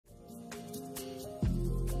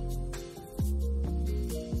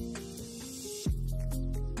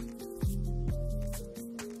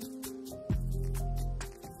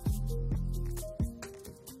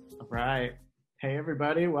Right. Hey,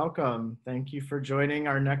 everybody, welcome. Thank you for joining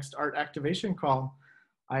our next art activation call.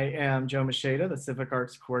 I am Joe Meschede, the Civic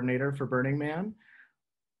Arts Coordinator for Burning Man.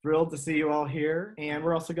 Thrilled to see you all here. And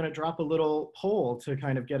we're also going to drop a little poll to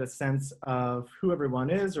kind of get a sense of who everyone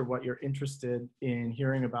is or what you're interested in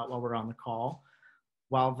hearing about while we're on the call.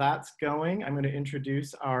 While that's going, I'm going to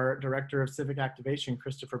introduce our Director of Civic Activation,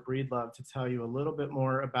 Christopher Breedlove, to tell you a little bit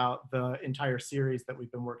more about the entire series that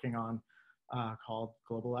we've been working on called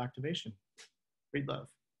Global Activation. Breedlove.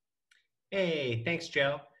 Hey, thanks,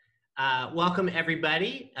 Joe. Welcome,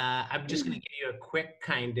 everybody. I'm just going to give you a quick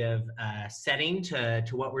kind of setting to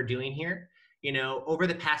what we're doing here. You know, over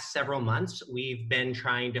the past several months, we've been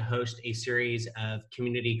trying to host a series of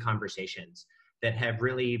community conversations that have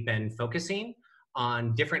really been focusing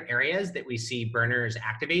on different areas that we see burners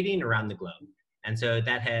activating around the globe. And so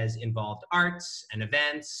that has involved arts and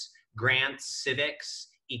events, grants, civics,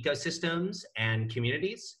 ecosystems, and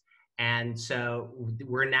communities. And so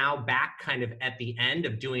we're now back kind of at the end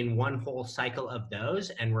of doing one whole cycle of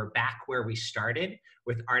those, and we're back where we started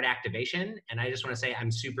with art activation. And I just want to say I'm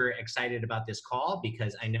super excited about this call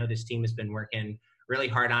because I know this team has been working really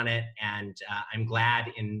hard on it, and I'm glad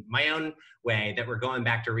in my own way that we're going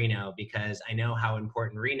back to Reno because I know how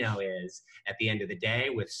important Reno is at the end of the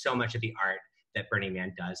day with so much of the art that Burning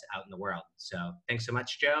Man does out in the world. So thanks so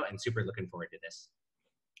much, Joe, and super looking forward to this.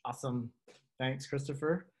 Awesome. Thanks,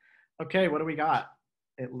 Christopher. Okay, what do we got?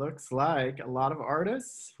 It looks like a lot of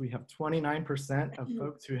artists. We have 29% of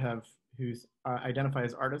folks who identify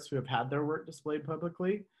as artists who have had their work displayed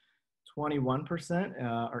publicly. 21%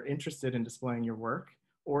 are interested in displaying your work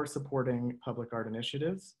or supporting public art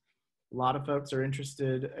initiatives. A lot of folks are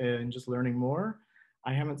interested in just learning more.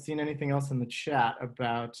 I haven't seen anything else in the chat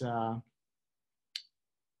about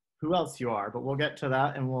who else you are, but we'll get to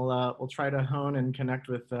that, and we'll try to hone and connect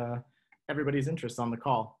with everybody's interests on the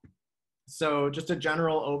call. So just a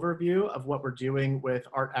general overview of what we're doing with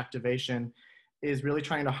art activation is really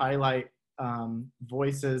trying to highlight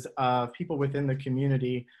voices of people within the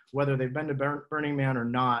community, whether they've been to Burning Man or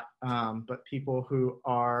not, but people who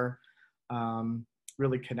are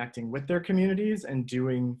really connecting with their communities and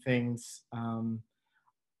doing things,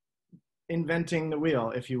 inventing the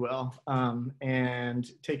wheel, if you will,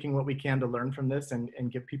 and taking what we can to learn from this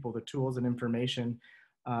and give people the tools and information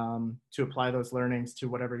to apply those learnings to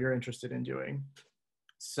whatever you're interested in doing.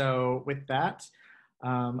 So with that,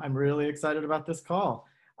 I'm really excited about this call.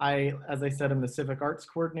 As I said, I'm the Civic Arts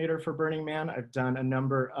Coordinator for Burning Man. I've done a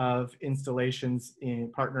number of installations in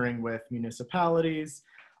partnering with municipalities,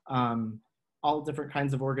 all different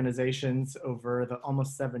kinds of organizations over the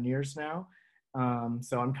almost 7 years now.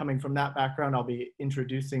 So I'm coming from that background. I'll be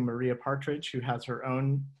introducing Maria Partridge, who has her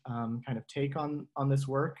own kind of take on this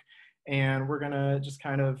work. And we're gonna just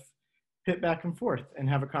kind of pit back and forth and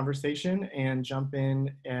have a conversation and jump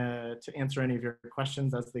in to answer any of your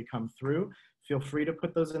questions as they come through. Feel free to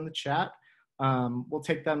put those in the chat. We'll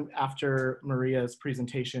take them after Maria's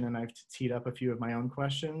presentation, and I've teed up a few of my own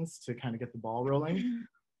questions to kind of get the ball rolling.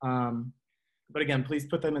 But again, please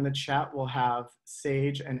put them in the chat. We'll have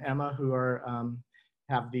Sage and Emma, who are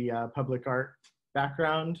have the public art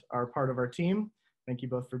background, are part of our team. Thank you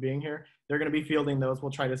both for being here. They're going to be fielding those.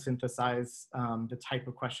 We'll try to synthesize the type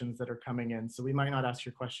of questions that are coming in. So we might not ask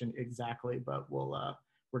your question exactly, but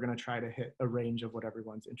we're going to try to hit a range of what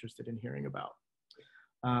everyone's interested in hearing about.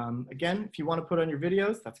 Again, if you want to put on your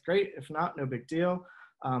videos, that's great. If not, no big deal.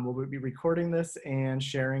 We'll be recording this and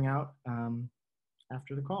sharing out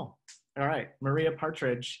after the call. All right, Maria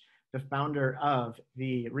Partridge, the founder of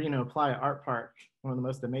the Reno Playa Art Park, one of the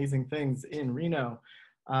most amazing things in Reno.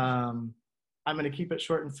 I'm going to keep it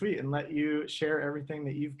short and sweet and let you share everything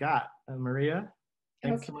that you've got. Maria,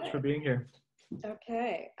 thanks so much for being here.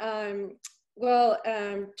 Okay. Well,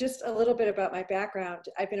 just a little bit about my background.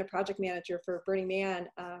 I've been a project manager for Burning Man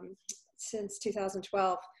since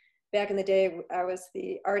 2012. Back in the day, I was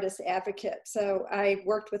the artist advocate. So I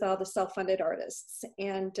worked with all the self-funded artists.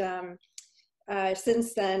 And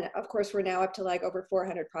since then, of course, we're now up to like over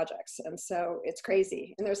 400 projects. And so it's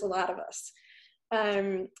crazy. And there's a lot of us.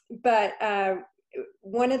 But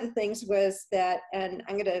one of the things was that, and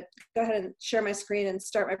I'm going to go ahead and share my screen and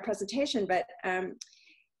start my presentation, but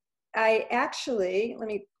I actually, let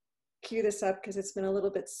me cue this up because it's been a little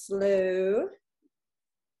bit slow.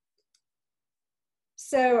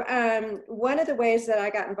 So one of the ways that I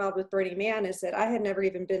got involved with Burning Man is that I had never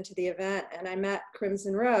even been to the event, and I met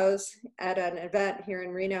Crimson Rose at an event here in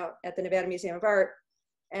Reno at the Nevada Museum of Art.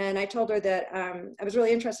 And I told her that I was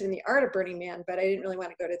really interested in the art of Burning Man, but I didn't really want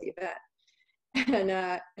to go to the event. And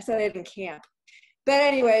I said I didn't camp. But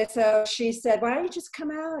anyway, so she said, why don't you just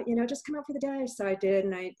come out, just come out for the day. So I did.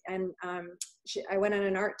 And I went on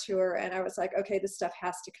an art tour, and I was like, okay, this stuff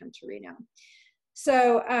has to come to Reno.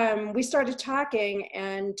 So we started talking,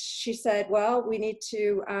 and she said, well, we need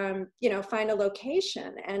to, find a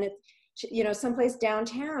location, and someplace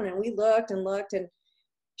downtown. And we looked and looked, and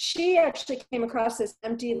she actually came across this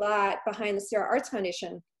empty lot behind the Sierra Arts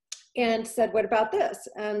Foundation and said, what about this?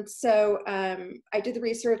 And so I did the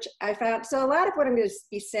research. I found, so a lot of what I'm going to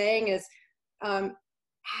be saying is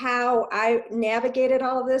how I navigated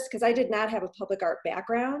all of this, because I did not have a public art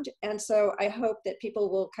background. And so I hope that people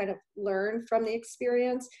will kind of learn from the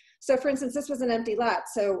experience. So for instance, this was an empty lot.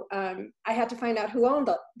 So I had to find out who owned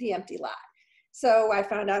the empty lot. So I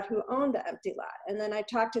found out who owned the empty lot. And then I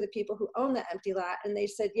talked to the people who owned the empty lot, and they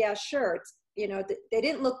said, yeah, sure. It's, they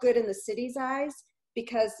didn't look good in the city's eyes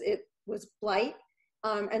because it was blight.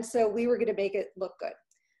 And so we were going to make it look good.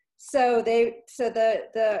 So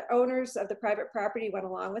the owners of the private property went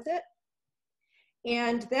along with it.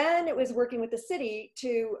 And then it was working with the city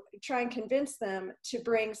to try and convince them to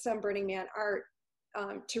bring some Burning Man art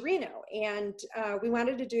to Reno. And we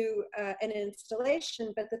wanted to do an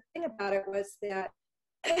installation, but the thing about it was that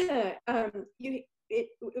it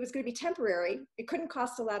was going to be temporary. It couldn't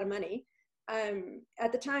cost a lot of money.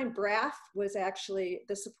 At the time, BRAF was actually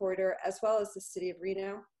the supporter, as well as the city of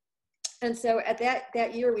Reno. And so at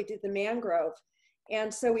that year, we did the mangrove.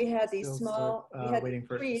 And so we had these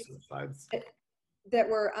trees that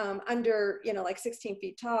were under, like 16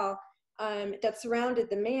 feet tall, that surrounded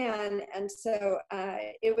the man. And so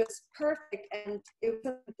it was perfect. And it was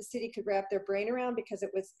something that the city could wrap their brain around because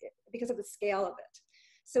of the scale of it.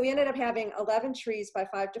 So we ended up having 11 trees by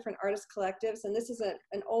 5 different artist collectives. And this is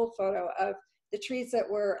an old photo of the trees that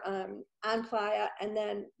were on Playa, and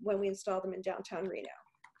then when we installed them in downtown Reno.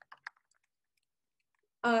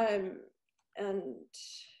 And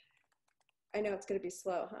I know it's going to be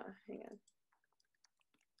slow, huh? Hang on.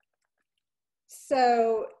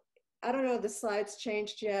 So I don't know if the slides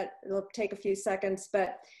changed yet. It'll take a few seconds.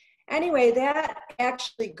 But anyway, that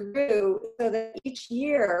actually grew so that each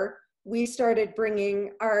year we started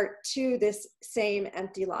bringing art to this same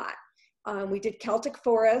empty lot. We did Celtic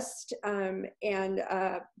Forest by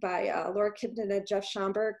Laura Kipton and Jeff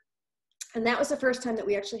Schomburg. And that was the first time that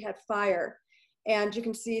we actually had fire. And you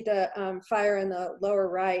can see the fire in the lower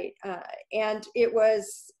right. And it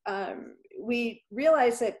was, we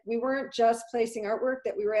realized that we weren't just placing artwork,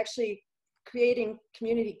 that we were actually creating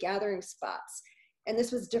community gathering spots. And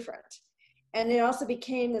this was different. And it also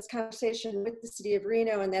became this conversation with the city of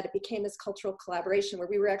Reno, and that it became this cultural collaboration where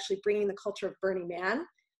we were actually bringing the culture of Burning Man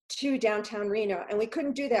to downtown Reno. And we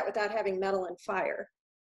couldn't do that without having metal and fire.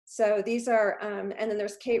 So these are, and then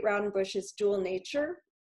there's Kate Rowdenbush's Dual Nature.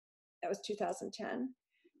 That was 2010.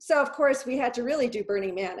 So of course we had to really do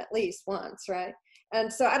Burning Man at least once, right?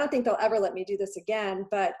 And so I don't think they'll ever let me do this again,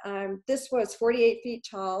 but this was 48 feet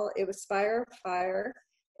tall. It was Spire of Fire.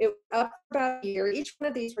 It was up about a year. Each one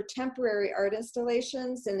of these were temporary art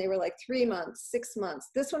installations, and they were like 3 months, 6 months.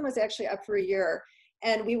 This one was actually up for a year,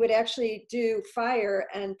 and we would actually do fire,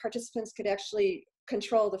 and participants could actually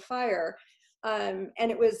control the fire. And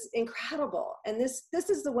it was incredible. And this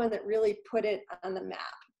is the one that really put it on the map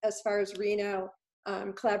as far as Reno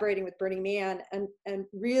collaborating with Burning Man and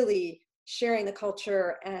really sharing the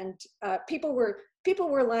culture. And people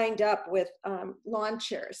were lined up with lawn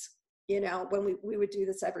chairs, when we would do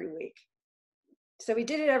this every week. So we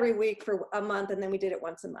did it every week for a month, and then we did it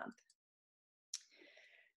once a month.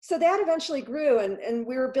 So that eventually grew, and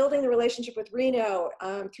we were building the relationship with Reno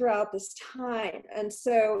throughout this time. And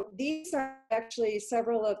so these are actually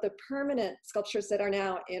several of the permanent sculptures that are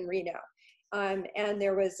now in Reno. And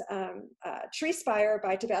there was Tree Spire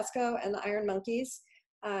by Tabasco and the Iron Monkeys.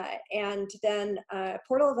 And then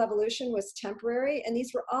Portal of Evolution was temporary. And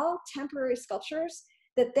these were all temporary sculptures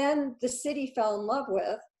that then the city fell in love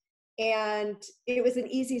with. And it was an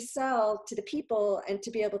easy sell to the people and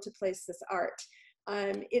to be able to place this art.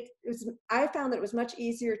 I found that it was much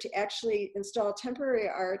easier to actually install temporary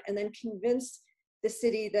art and then convince the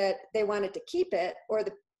city that they wanted to keep it, or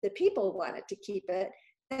the people wanted to keep it,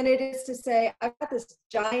 than it is to say, I've got this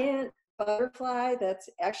giant butterfly that's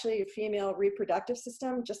actually a female reproductive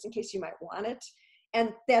system, just in case you might want it.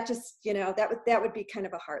 And that just, that would be kind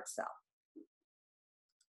of a hard sell.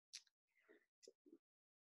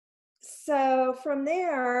 So from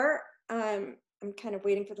there, I'm kind of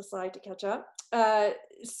waiting for the slide to catch up.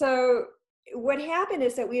 So what happened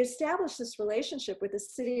is that we established this relationship with the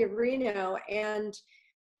city of Reno, and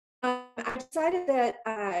I decided that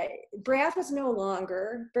BRAF was no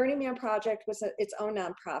longer, Burning Man Project was its own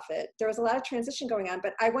nonprofit. There was a lot of transition going on,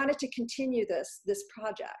 but I wanted to continue this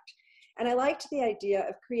project. And I liked the idea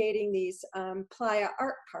of creating these Playa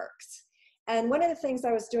Art Parks. And one of the things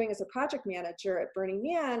I was doing as a project manager at Burning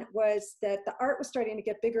Man was that the art was starting to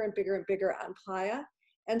get bigger and bigger and bigger on Playa.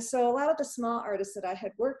 And so a lot of the small artists that I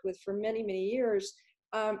had worked with for many, many years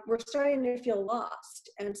were starting to feel lost.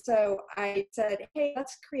 And so I said, hey,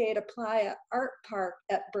 let's create a Playa Art Park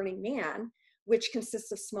at Burning Man, which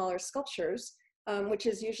consists of smaller sculptures, which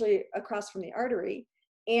is usually across from the artery.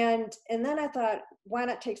 And then I thought, why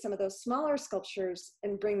not take some of those smaller sculptures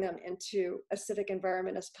and bring them into a civic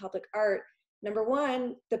environment as public art? Number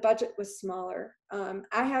one, the budget was smaller.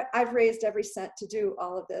 I've raised every cent to do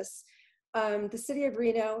all of this. The city of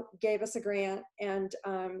Reno gave us a grant, and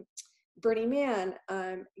Burning Man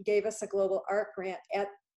gave us a global art grant at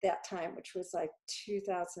that time, which was like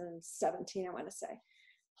 2017, I want to say.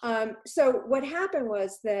 So what happened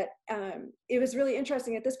was that it was really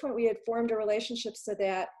interesting. At this point, we had formed a relationship so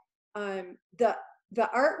that the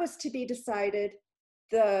art was to be decided,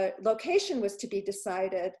 the location was to be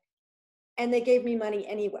decided, and they gave me money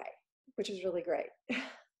anyway, which was really great.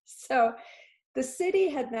 So the city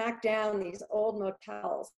had knocked down these old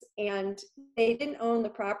motels, and they didn't own the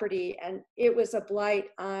property, and it was a blight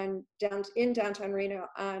in downtown Reno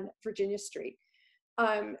on Virginia Street.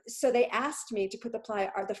 So they asked me to put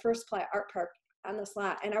the first Playa Art Park on this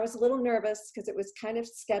lot, and I was a little nervous because it was kind of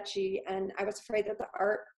sketchy, and I was afraid that the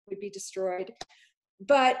art would be destroyed.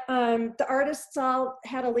 But the artists all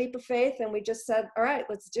had a leap of faith, and we just said, all right,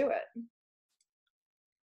 let's do it.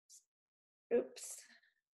 Oops.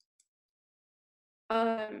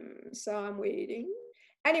 So I'm waiting.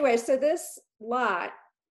 Anyway, so this lot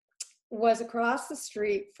was across the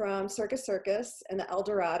street from Circus Circus and the El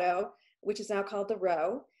Dorado, which is now called the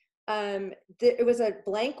Row. It was a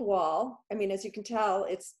blank wall. I mean, as you can tell,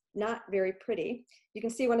 it's not very pretty. You can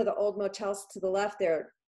see one of the old motels to the left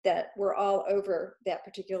there that were all over that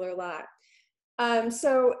particular lot. I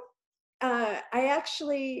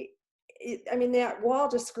mean, that wall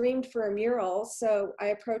just screamed for a mural. So I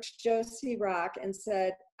approached Joe C. Rock and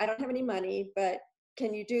said, I don't have any money, but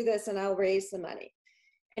can you do this and I'll raise the money?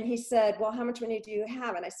 And he said, well, how much money do you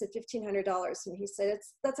have? And I said, $1,500. And he said,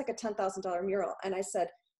 that's like a $10,000 mural. And I said,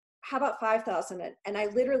 how about 5,000? And I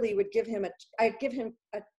literally would give him I'd give him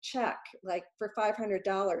a check like for $500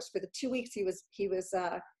 for the 2 weeks he was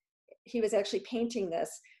actually painting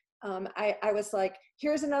this. I was like,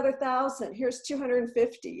 here's another 1,000, here's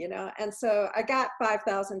 250, you know? And so I got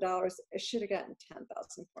 $5,000. I should have gotten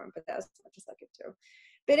 10,000 for him, but that's as much as I could do.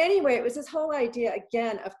 But anyway, it was this whole idea,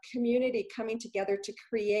 again, of community coming together to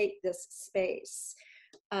create this space.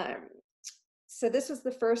 So this was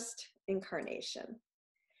the first incarnation.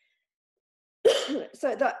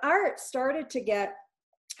 So the art started to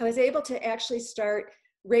I was able to actually start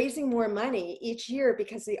raising more money each year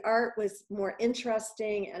because the art was more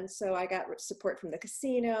interesting. And so I got support from the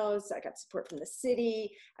casinos, I got support from the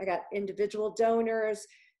city, I got individual donors.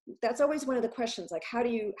 That's always one of the questions, like how do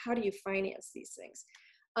you finance these things?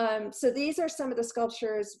 So these are some of the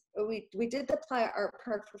sculptures. We did the Playa Art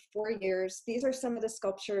Park for 4 years. These are some of the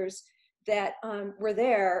sculptures that were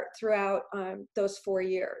there throughout those 4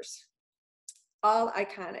 years. All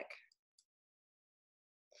iconic.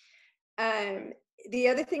 The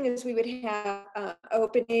other thing is we would have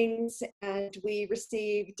openings, and we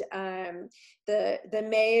received, the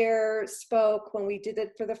mayor spoke when we did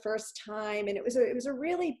it for the first time, and it was a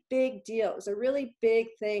really big deal. It was a really big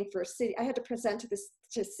thing for a city. I had to present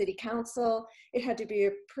to city council. It had to be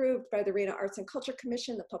approved by the Reno Arts and Culture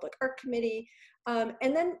Commission, the Public Art Committee, and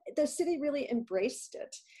then the city really embraced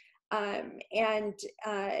it.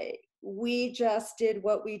 We just did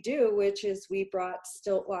what we do, which is we brought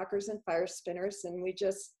stilt walkers and fire spinners, and we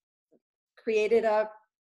just created a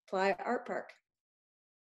Playa Art Park.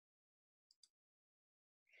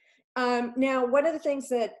 Now, one of the things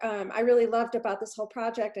that I really loved about this whole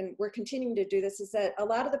project, and we're continuing to do this, is that a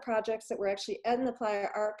lot of the projects that were actually in the Playa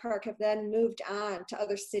Art Park have then moved on to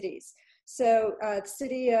other cities. So the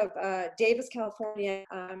city of Davis, California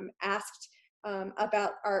asked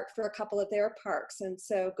about art for a couple of their parks. And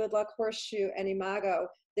so Good Luck Horseshoe and Imago,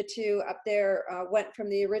 the two up there, went from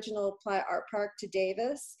the original Playa Art Park to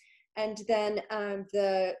Davis. And then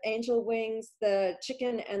the angel wings, the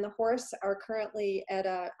chicken, and the horse are currently at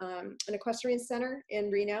an equestrian center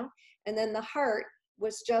in Reno. And then the heart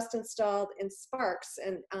was just installed in Sparks.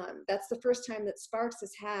 And that's the first time that Sparks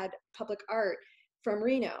has had public art from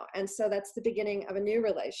Reno. And so that's the beginning of a new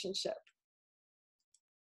relationship.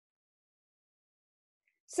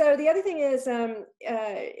 So the other thing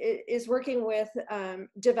is working with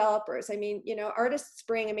developers. I mean, you know, artists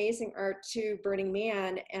bring amazing art to Burning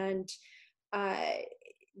Man, and uh,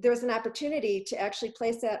 there was an opportunity to actually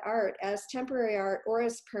place that art as temporary art or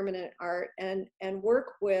as permanent art, and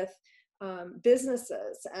work with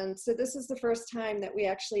businesses. And so this is the first time that we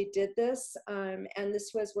actually did this, and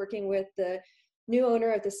this was working with the new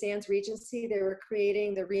owner of the Sands Regency. They were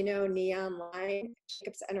creating the Reno Neon Line,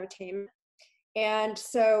 Jacobs Entertainment. And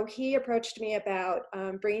so he approached me about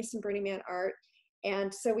bringing some Burning Man art.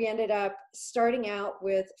 And so we ended up starting out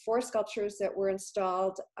with 4 sculptures that were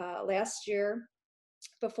installed last year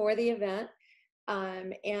before the event.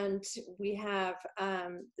 And we have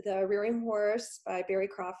the Rearing Horse by Barry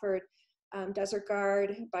Crawford, Desert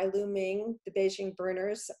Guard by Lu Ming, the Beijing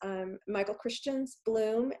Burners, Michael Christian's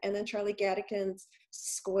Bloom, and then Charlie Gadigan's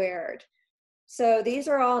Squared. So these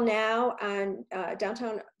are all now on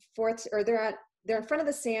downtown 4th, or they're in front of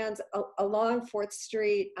the Sands along 4th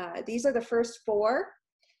Street. These are the first 4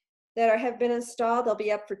 that have been installed. They'll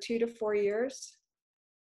be up for 2 to 4 years.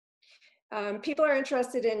 People are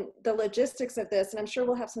interested in the logistics of this, and I'm sure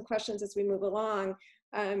we'll have some questions as we move along.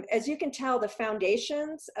 As you can tell, the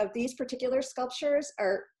foundations of these particular sculptures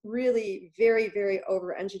are really very, very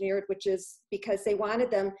over-engineered, which is because they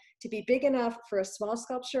wanted them to be big enough for a small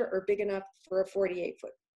sculpture or big enough for a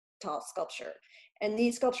 48-foot tall sculpture. And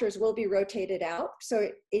these sculptures will be rotated out, so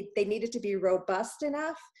they needed to be robust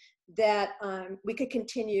enough that we could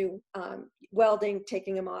continue welding,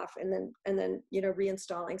 taking them off, and then you know,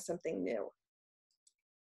 reinstalling something new.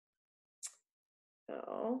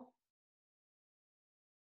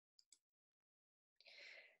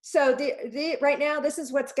 So right now, this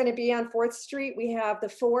is what's going to be on 4th Street. We have the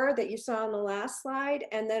 4 that you saw on the last slide,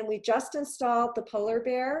 and then we just installed the Polar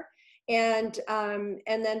Bear, and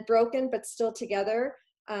then Broken but Still Together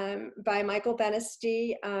by Michael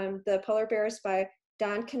Benesty. The Polar Bears by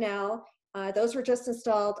Don Cannell. Those were just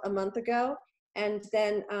installed a month ago. And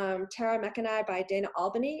then Tara Mechanai by Dana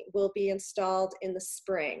Albany will be installed in the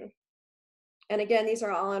spring. And again, these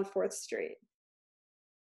are all on 4th Street.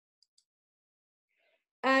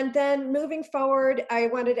 And then moving forward, I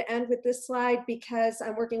wanted to end with this slide because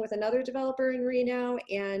I'm working with another developer in Reno,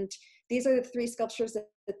 and these are the 3 sculptures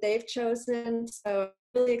that they've chosen. So I'm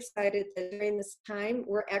really excited that during this time,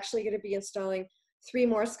 we're actually going to be installing 3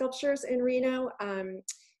 more sculptures in Reno.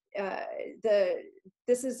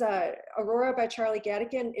 This is Aurora by Charlie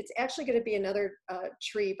Gadigan. It's actually going to be another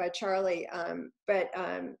tree by Charlie, but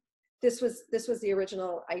this was the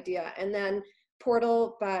original idea. And then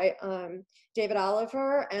Portal by David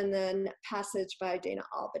Oliver, and then Passage by Dana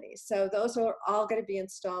Albany. So those are all going to be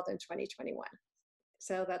installed in 2021.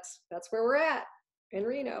 So that's where we're at in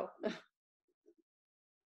Reno.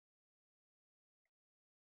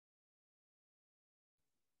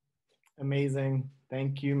 Amazing.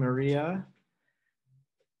 Thank you, Maria.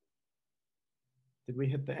 Did we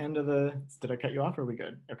hit the end of did I cut you off, or are we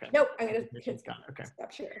good? Okay. Nope, I'm going to hit okay.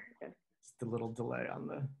 Stop share. Okay. Just a little delay on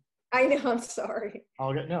the. I know, I'm sorry.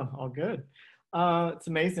 All good, no, all good. It's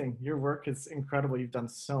amazing. Your work is incredible. You've done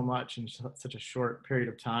so much in such a short period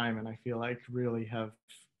of time, and I feel like really have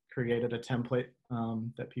created a template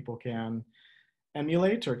that people can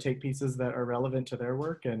emulate or take pieces that are relevant to their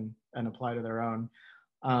work and apply to their own.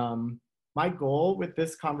 My goal with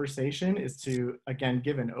this conversation is to, again,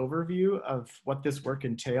 give an overview of what this work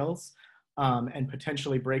entails, and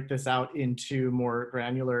potentially break this out into more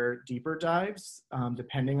granular, deeper dives,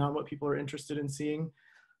 depending on what people are interested in seeing.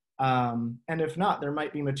 And if not, there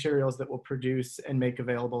might be materials that we'll produce and make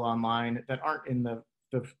available online that aren't in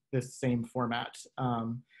this same format.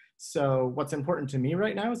 So what's important to me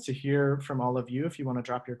right now is to hear from all of you if you want to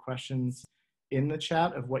drop your questions in the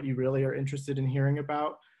chat of what you really are interested in hearing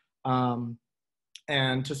about.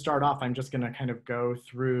 And to start off, I'm just going to kind of go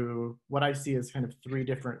through what I see as kind of 3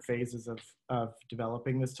 different phases of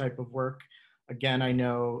developing this type of work. Again, I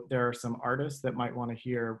know there are some artists that might want to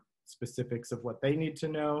hear specifics of what they need to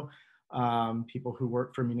know. People who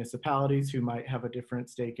work for municipalities who might have a different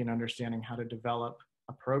stake in understanding how to develop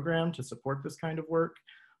a program to support this kind of work.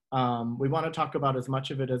 We want to talk about as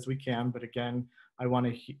much of it as we can, but again, I want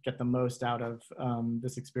to get the most out of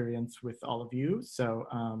this experience with all of you. So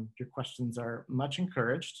your questions are much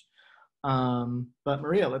encouraged. But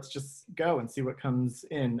Maria, let's just go and see what comes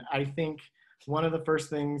in. I think one of the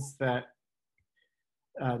first things that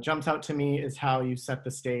jumps out to me is how you set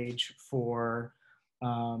the stage for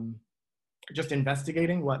just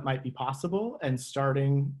investigating what might be possible and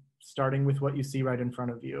starting with what you see right in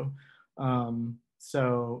front of you.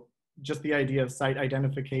 So just the idea of site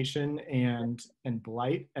identification and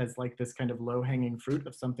blight as like this kind of low-hanging fruit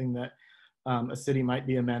of something that a city might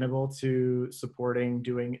be amenable to supporting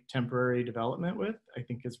doing temporary development with, I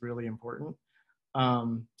think is really important.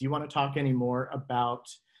 Do you want to talk any more about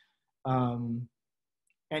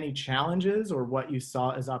any challenges or what you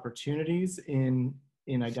saw as opportunities in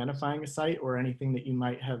identifying a site, or anything that you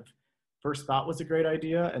might have first thought was a great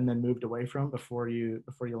idea and then moved away from before you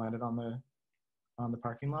landed on the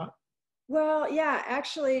parking lot? Well, yeah,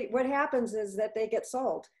 actually what happens is that they get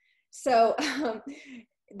sold. So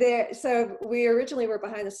so we originally were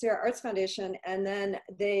behind the Sierra Arts Foundation, and then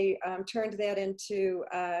they turned that into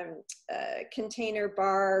a container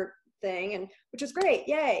bar thing, and which was great,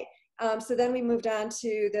 yay. So then we moved on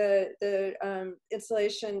to the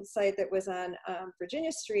installation site that was on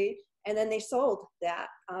Virginia Street, and then they sold that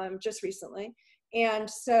just recently. And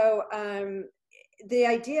so the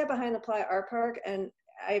idea behind the Playa Art Park, and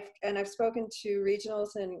I've spoken to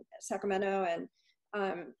regionals in Sacramento and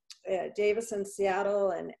Davis and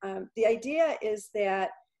Seattle, and the idea is that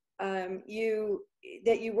you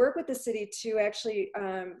work with the city to actually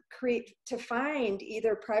find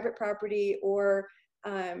either private property or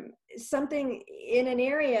something in an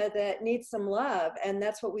area that needs some love. And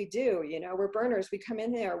that's what we do. You know, we're burners. We come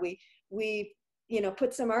in there, we you know,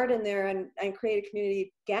 put some art in there and create a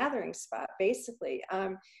community gathering spot, basically.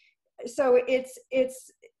 So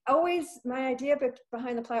it's always, my idea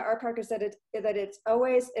behind the Playa Art Park is that it's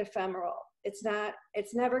always ephemeral. It's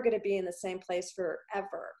never going to be in the same place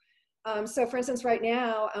forever. So for instance, right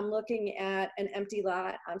now I'm looking at an empty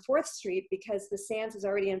lot on 4th Street because the Sands has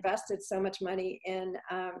already invested so much money in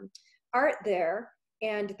art there,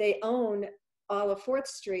 and they own all of 4th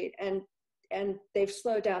Street, and they've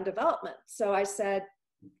slowed down development. So I had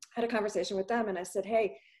a conversation with them, and I said,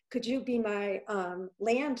 hey, could you be my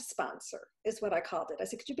land sponsor, is what I called it. I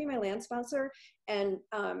said, could you be my land sponsor? And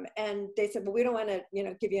they said, well, we don't want to, you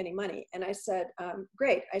know, give you any money. And I said,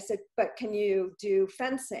 great. I said, but can you do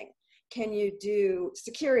fencing? Can you do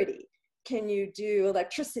security? Can you do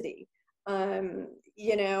electricity?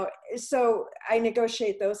 You know, so I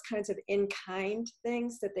negotiate those kinds of in-kind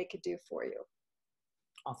things that they could do for you.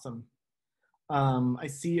 Awesome. I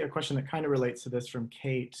see a question that kind of relates to this from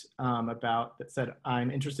Kate that said,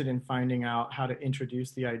 I'm interested in finding out how to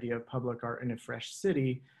introduce the idea of public art in a fresh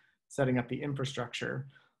city, setting up the infrastructure.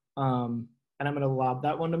 And I'm going to lob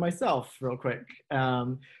that one to myself real quick.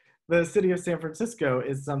 The city of San Francisco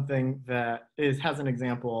is something that has an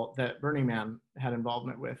example that Burning Man had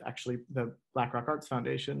involvement with, actually the Black Rock Arts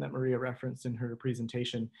Foundation that Maria referenced in her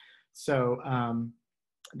presentation. So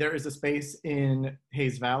there is a space in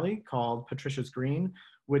Hayes Valley called Patricia's Green,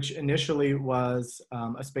 which initially was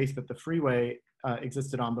a space that the freeway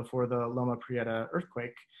existed on before the Loma Prieta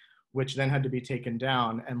earthquake, which then had to be taken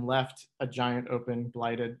down and left a giant open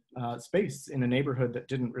blighted space in a neighborhood that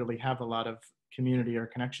didn't really have a lot of community or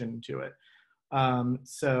connection to it.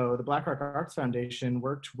 So the Black Rock Arts Foundation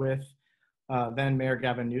worked with then Mayor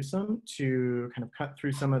Gavin Newsom to kind of cut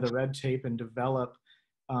through some of the red tape and develop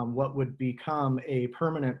what would become a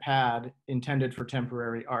permanent pad intended for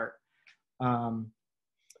temporary art.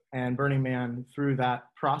 And Burning Man, through that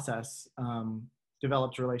process,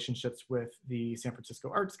 developed relationships with the San Francisco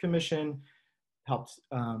Arts Commission, helped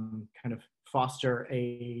kind of foster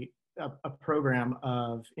a program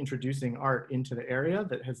of introducing art into the area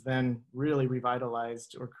that has then really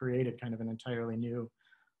revitalized or created kind of an entirely new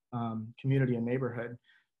community and neighborhood.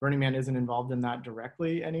 Burning Man isn't involved in that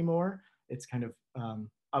directly anymore. It's kind of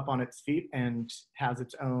up on its feet and has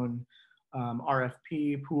its own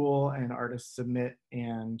RFP pool, and artists submit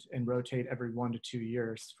and rotate every 1 to 2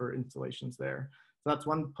 years for installations there. So that's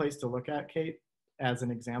one place to look at, Kate, as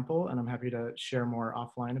an example, and I'm happy to share more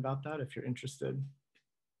offline about that if you're interested.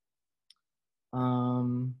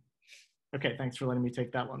 Okay, thanks for letting me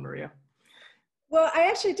take that one, Maria. Well, I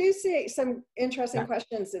actually do see some interesting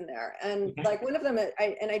questions in there. And like one of them,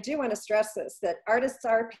 and I do want to stress this, that artists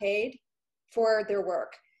are paid for their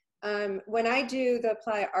work. When I do the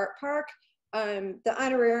Playa Art Park, the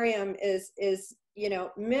honorarium is you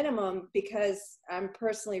know, minimum, because I'm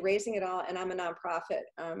personally raising it all and I'm a nonprofit.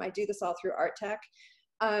 I do this all through Art Tech.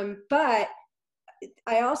 But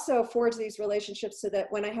I also forge these relationships so that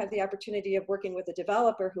when I have the opportunity of working with a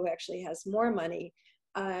developer who actually has more money,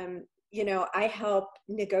 you know, I help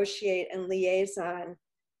negotiate and liaison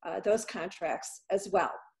those contracts as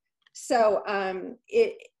well. So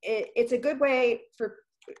it's a good way for,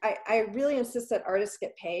 I really insist that artists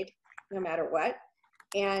get paid no matter what.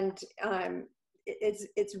 And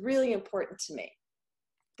it's really important to me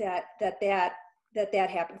that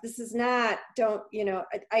happens. This is not, you know,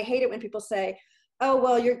 I hate it when people say, oh,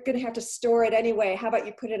 well, you're going to have to store it anyway. How about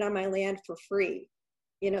you put it on my land for free?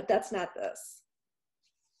 You know, that's not this.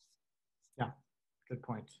 Good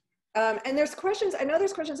point. And there's questions, I know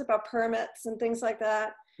there's questions about permits and things like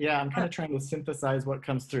that. Yeah, I'm kind of trying to synthesize what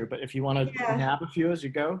comes through, but if you want to nab a few as you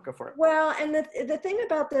go for it. Well, and the thing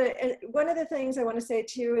about one of the things I want to say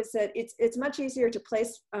too is that it's much easier to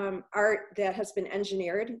place art that has been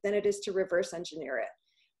engineered than it is to reverse engineer it.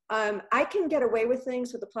 I can get away with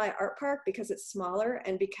things with the Playa Art Park because it's smaller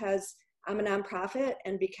and because I'm a nonprofit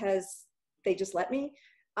and because they just let me.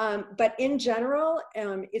 But in general,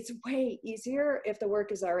 it's way easier if the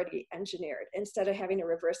work is already engineered instead of having to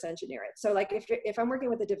reverse engineer it. So like if I'm working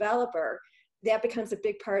with a developer, that becomes a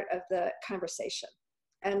big part of the conversation.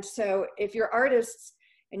 And so if you're artists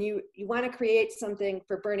and you want to create something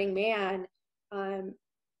for Burning Man, and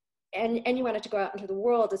you want it to go out into the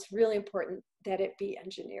world, it's really important that it be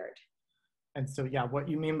engineered. And so, yeah, what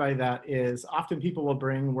you mean by that is often people will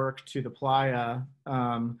bring work to the playa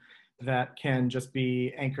that can just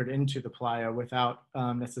be anchored into the playa without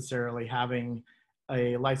necessarily having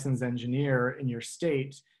a licensed engineer in your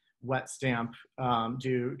state wet stamp,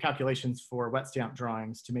 do calculations for wet stamp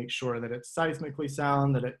drawings to make sure that it's seismically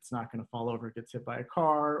sound, that it's not going to fall over, gets hit by a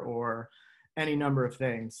car, or any number of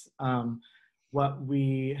things. What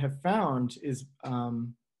we have found is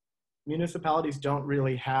municipalities don't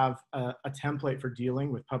really have a template for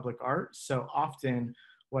dealing with public art. So often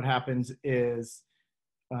what happens is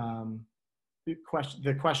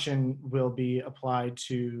the question will be applied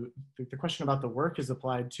to, the question about the work is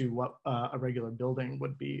applied to what a regular building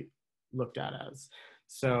would be looked at as.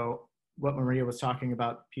 So what Maria was talking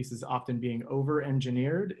about, pieces often being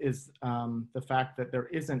over-engineered, is the fact that there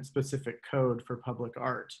isn't specific code for public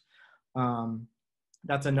art.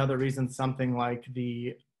 That's another reason something like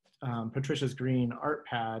the Patricia's Green art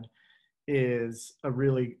pad is a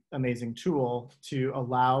really amazing tool to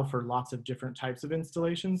allow for lots of different types of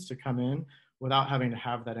installations to come in without having to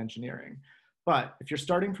have that engineering. But if you're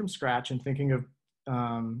starting from scratch and thinking of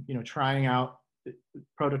trying out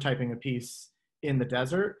prototyping a piece in the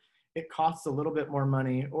desert, it costs a little bit more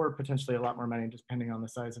money, or potentially a lot more money depending on the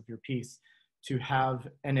size of your piece, to have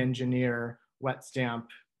an engineer wet stamp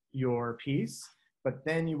your piece. But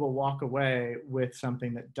then you will walk away with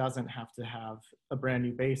something that doesn't have to have a brand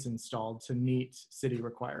new base installed to meet city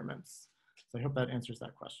requirements. So I hope that answers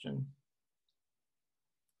that question.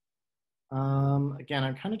 Again,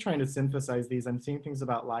 I'm kind of trying to synthesize these. I'm seeing things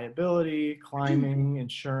about liability, climbing,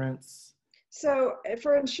 insurance. So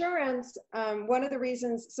for insurance, one of the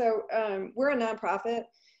reasons, so we're a nonprofit,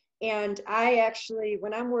 and I actually,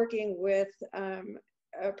 when I'm working with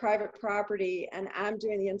a private property and I'm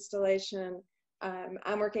doing the installation,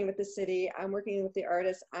 I'm working with the city, I'm working with the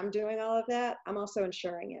artist, I'm doing all of that, I'm also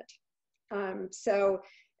insuring it.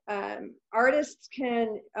 Artists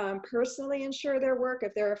can personally insure their work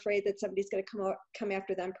if they're afraid that somebody's going to come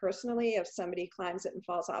after them personally if somebody climbs it and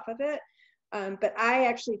falls off of it. But I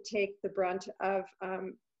actually take the brunt of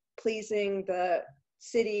pleasing the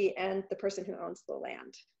city and the person who owns the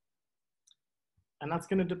land. And that's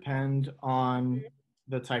going to depend on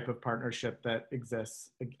the type of partnership that exists.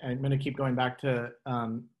 I'm going to keep going back to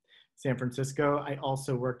San Francisco. I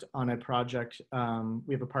also worked on a project.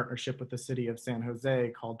 We have a partnership with the city of San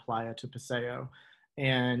Jose called Playa to Paseo.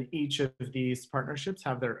 And each of these partnerships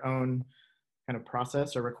have their own kind of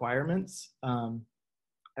process or requirements.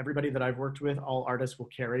 Everybody that I've worked with, all artists will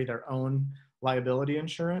carry their own liability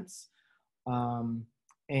insurance.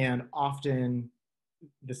 And often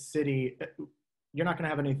the city, you're not going to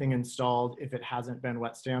have anything installed if it hasn't been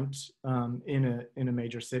wet stamped in a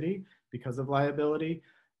major city because of liability.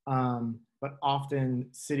 But often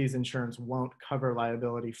cities' insurance won't cover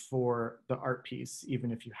liability for the art piece,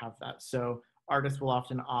 even if you have that. So artists will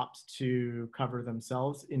often opt to cover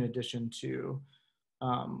themselves in addition to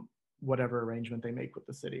whatever arrangement they make with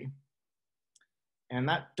the city. And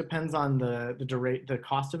that depends on the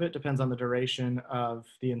cost of it depends on the duration of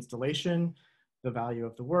the installation, the value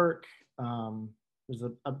of the work. There's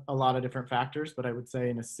a lot of different factors, but I would say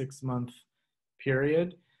in a 6-month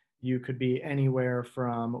period, you could be anywhere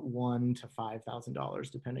from $1,000 to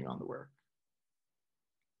 $5,000 depending on the work.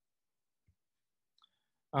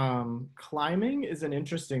 Climbing is an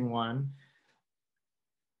interesting one.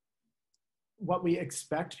 What we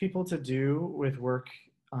expect people to do with work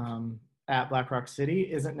at Black Rock City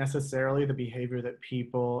isn't necessarily the behavior that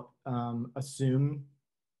people assume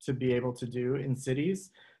to be able to do in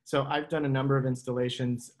cities. So I've done a number of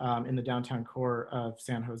installations in the downtown core of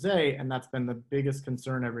San Jose, and that's been the biggest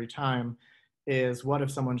concern every time is what if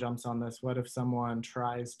someone jumps on this? What if someone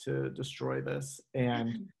tries to destroy this?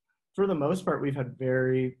 And for the most part, we've had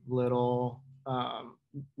very little,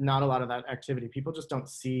 not a lot of that activity. People just don't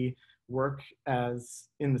see work as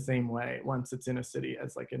in the same way once it's in a city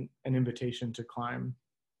as like an invitation to climb.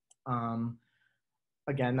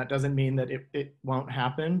 Again, that doesn't mean that it won't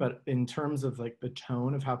happen, but in terms of like the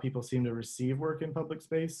tone of how people seem to receive work in public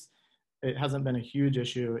space, it hasn't been a huge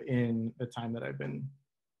issue in the time that I've been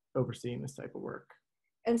overseeing this type of work.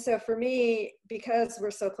 And so for me, because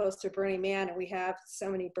we're so close to Burning Man and we have so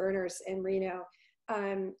many burners in Reno,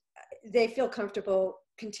 they feel comfortable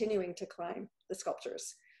continuing to climb the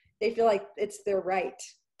sculptures. They feel like it's their right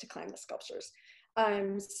to climb the sculptures.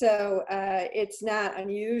 So it's not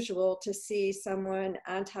unusual to see someone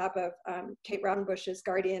on top of Kate Raudenbush's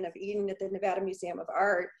Guardian of Eden at the Nevada Museum of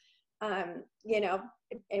Art. You know,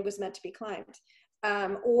 it was meant to be climbed.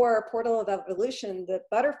 Or Portal of Evolution, the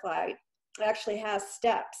butterfly, actually has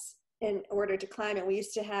steps in order to climb. And we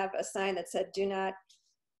used to have a sign that said, "Do not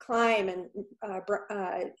climb." And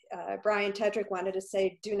Brian Tedrick wanted to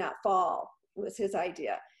say, "Do not fall," was his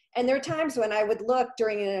idea. And there are times when I would look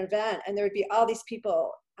during an event and there would be all these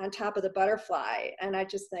people on top of the butterfly. And I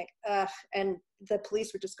just think, ugh, and the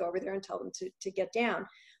police would just go over there and tell them to get down.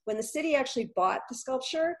 When the city actually bought the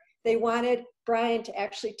sculpture, they wanted Brian to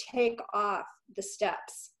actually take off the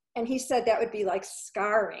steps. And he said that would be like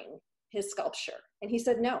scarring his sculpture. And he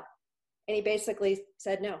said, no. And he basically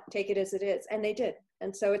said, no, take it as it is. And they did.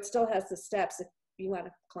 And so it still has the steps if you want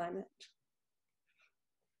to climb it.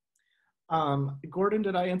 Gordon,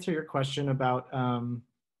 did I answer your question about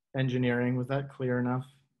engineering? Was that clear enough?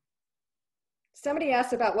 Somebody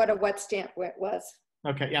asked about what a wet stamp was.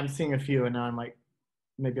 Okay, yeah, I'm seeing a few and now I'm like,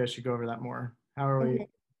 maybe I should go over that more. How are we?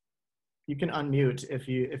 You can unmute if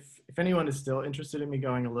anyone is still interested in me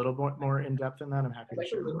going a little bit more in depth in that. I'm happy to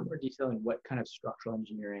share a little more detail in what kind of structural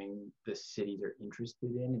engineering the cities are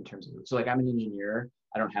interested in terms of, so like I'm an engineer,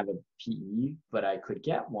 I don't have a PE, but I could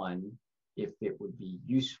get one if it would be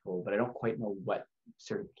useful, but I don't quite know what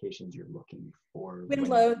certifications you're looking for. Wind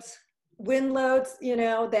loads, you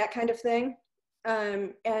know, that kind of thing.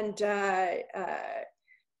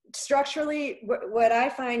 Structurally, what I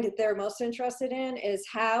find that they're most interested in is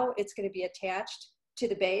how it's going to be attached to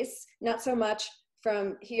the base, not so much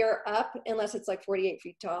from here up, unless it's like 48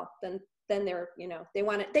 feet tall, then they're, you know, they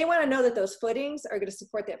want to know that those footings are going to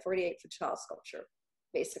support that 48-foot tall sculpture,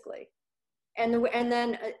 basically. And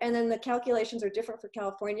then the calculations are different for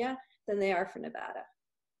California than they are for Nevada.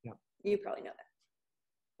 Yeah. You probably know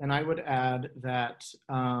that. And I would add that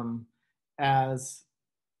as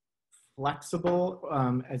flexible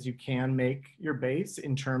as you can make your base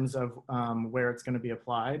in terms of where it's going to be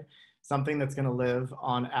applied, something that's going to live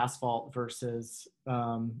on asphalt versus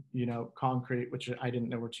you know, concrete, which I didn't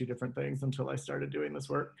know were two different things until I started doing this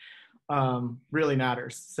work, really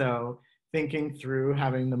matters. So thinking through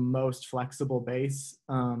having the most flexible base,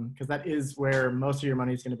 because that is where most of your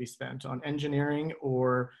money is going to be spent, on engineering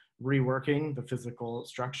or reworking the physical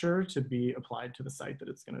structure to be applied to the site that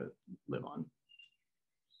it's going to live on.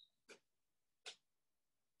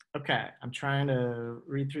 Okay, I'm trying to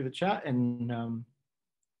read through the chat and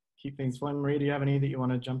keep things flowing. Maria, do you have any that you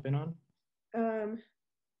want to jump in on?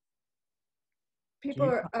 People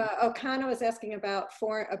are, Okano is asking about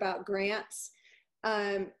grants.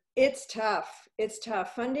 It's tough. It's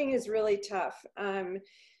tough. Funding is really tough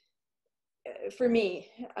for me.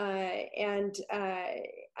 I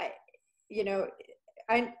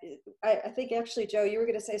think actually, Joe, you were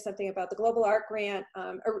going to say something about the Global Art Grant.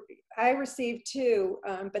 I received two,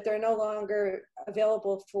 but they're no longer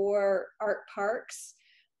available for art parks.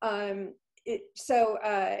 So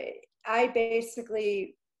I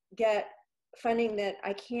basically get funding that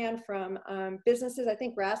I can from businesses. I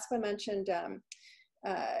think Raspa mentioned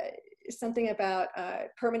something about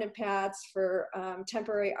permanent pads for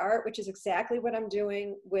temporary art, which is exactly what I'm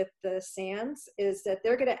doing with the Sands, is that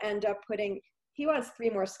they're going to end up putting, he wants 3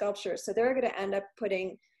 more sculptures. So they're going to end up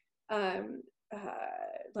putting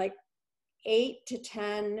like 8 to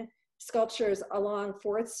 10 sculptures along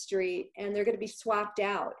 4th Street, and they're going to be swapped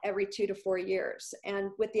out every 2 to 4 years. And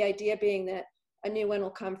with the idea being that a new one will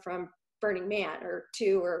come from Burning Man or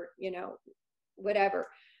 2 or, you know, whatever.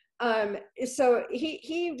 So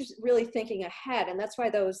he's really thinking ahead, and that's why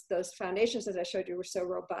those foundations, as I showed you, were so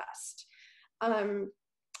robust. You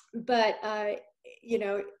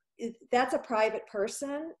know, that's a private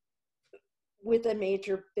person with a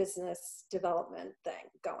major business development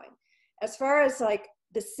thing going. As far as like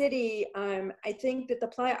the city, I think that the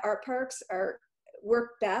Playa Art Parks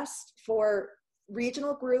work best for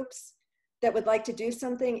regional groups that would like to do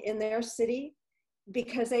something in their city,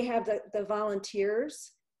 because they have the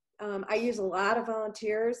volunteers. I use a lot of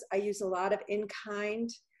volunteers. I use a lot of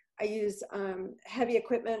in-kind. I use heavy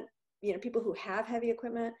equipment, you know, people who have heavy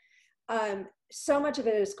equipment. so much of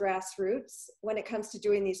it is grassroots when it comes to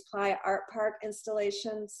doing these Playa Art Park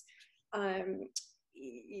installations. The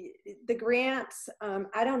grants,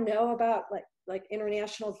 I don't know about like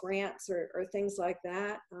international grants or things like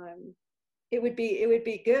that. It would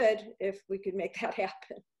be good if we could make that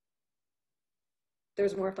happen.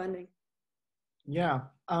 There's more funding. Yeah.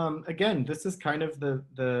 Again, this is kind of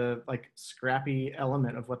the like scrappy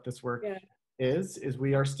element of what this work is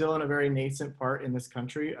we are still in a very nascent part in this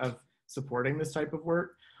country of supporting this type of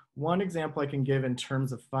work. One example I can give in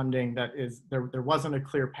terms of funding that is, there wasn't a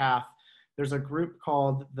clear path. There's a group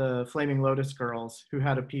called the Flaming Lotus Girls who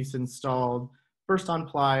had a piece installed first on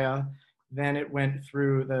Playa, then it went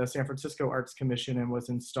through the San Francisco Arts Commission and was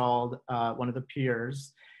installed one of the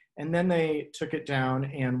piers. And then they took it down,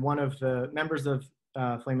 and one of the members of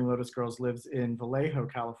Flaming Lotus Girls lives in Vallejo,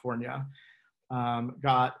 California,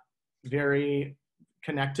 got very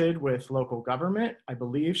connected with local government. I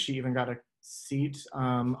believe she even got a seat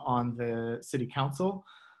on the city council,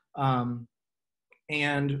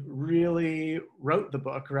 and really wrote the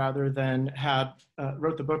book rather than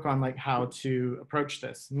wrote the book on like how to approach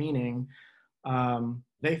this, meaning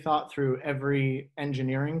they thought through every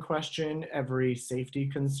engineering question, every safety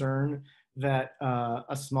concern that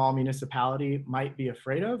a small municipality might be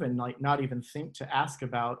afraid of and like not even think to ask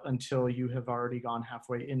about until you have already gone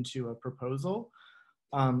halfway into a proposal.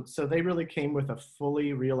 So they really came with a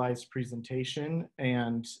fully realized presentation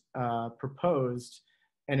and proposed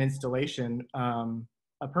an installation,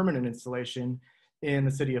 a permanent installation in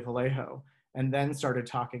the city of Vallejo, and then started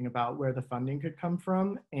talking about where the funding could come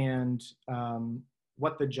from and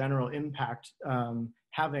what the general impact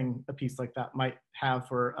having a piece like that might have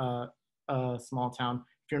for a small town.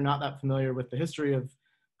 If you're not that familiar with the history of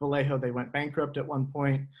Vallejo, they went bankrupt at one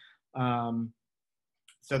point.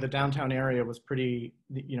 So the downtown area was pretty,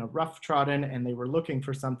 rough trodden, and they were looking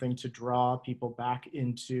for something to draw people back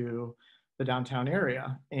into the downtown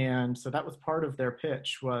area. And so that was part of their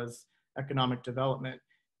pitch, was economic development.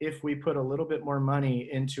 If we put a little bit more money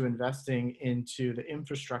into investing into the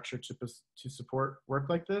infrastructure to support work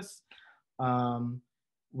like this,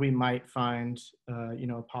 we might find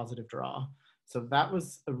a positive draw. So that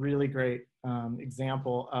was a really great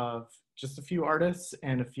example of just a few artists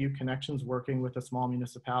and a few connections working with a small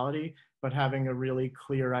municipality, but having a really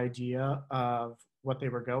clear idea of what they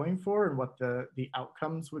were going for and what the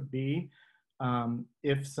outcomes would be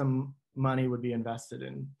if some money would be invested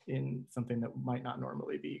in something that might not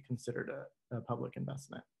normally be considered a public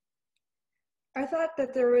investment. I thought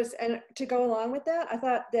that there was, and to go along with that, I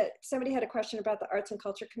thought that somebody had a question about the Arts and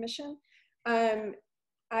Culture Commission.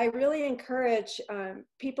 I really encourage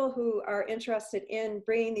people who are interested in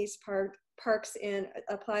bringing these parks in,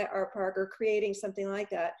 a Playa Art Park, or creating something like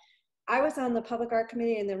that. I was on the Public Art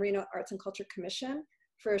Committee and the Reno Arts and Culture Commission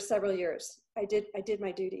for several years. I did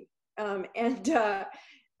my duty. I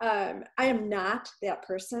am not that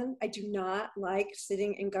person. I do not like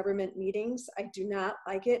sitting in government meetings. I do not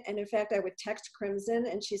like it. And in fact, I would text Crimson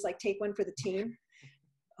and she's like, take one for the team.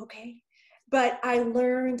 Okay. But I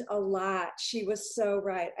learned a lot. She was so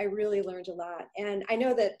right. I really learned a lot. And I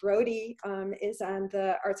know that Brody is on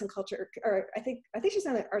the Arts and Culture, or I think she's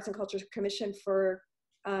on the Arts and Culture Commission for,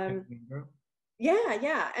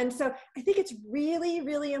 yeah. And so I think it's really,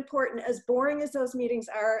 really important, as boring as those meetings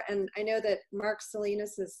are. And I know that Mark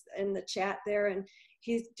Salinas is in the chat there, and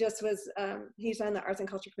he just was, he's on the Arts and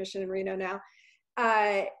Culture Commission in Reno now.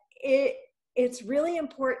 It's really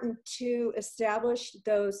important to establish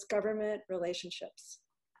those government relationships.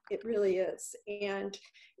 It really is. And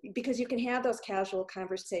because you can have those casual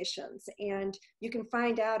conversations, and you can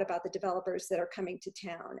find out about the developers that are coming to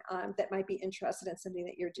town that might be interested in something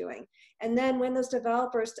that you're doing. And then when those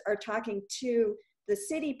developers are talking to the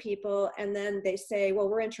city people, and then they say, well,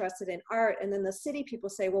 we're interested in art. And then the city people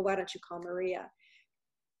say, well, why don't you call Maria?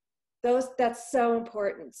 That's so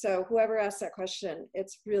important. So whoever asked that question,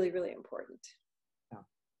 it's really, really important. Yeah.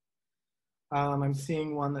 I'm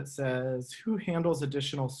seeing one that says, who handles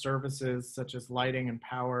additional services such as lighting and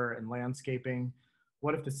power and landscaping?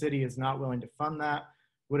 What if the city is not willing to fund that?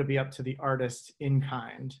 Would it be up to the artist in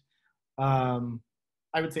kind? I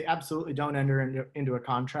would say absolutely don't enter into a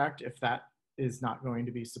contract if that is not going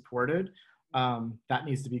to be supported. That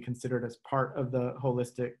needs to be considered as part of the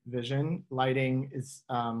holistic vision. Lighting is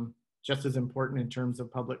just as important in terms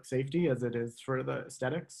of public safety as it is for the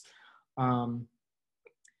aesthetics. And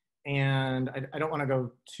I don't want to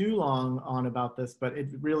go too long on about this, but it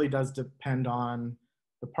really does depend on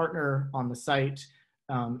the partner on the site.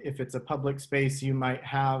 If it's a public space, you might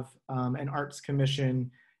have an arts commission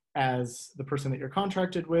as the person that you're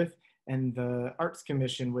contracted with, and the arts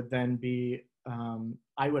commission would then be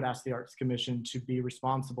I would ask the Arts Commission to be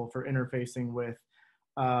responsible for interfacing with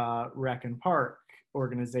Rec and Park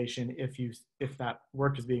organization if that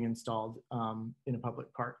work is being installed in a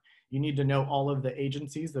public park. You need to know all of the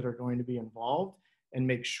agencies that are going to be involved and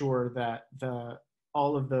make sure that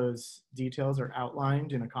all of those details are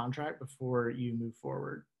outlined in a contract before you move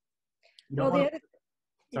forward.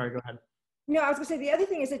 Sorry, go ahead. No, I was gonna say the other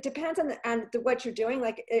thing is it depends on what you're doing.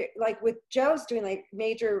 Like with Joe's doing like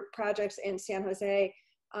major projects in San Jose,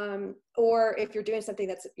 or if you're doing something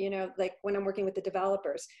that's, you know, like when I'm working with the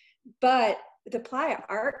developers. But the Playa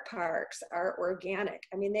Art Parks are organic.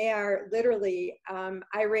 I mean, they are literally.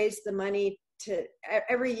 I raised the money to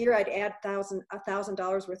every year. I'd add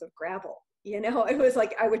 $1,000 worth of gravel. You know, it was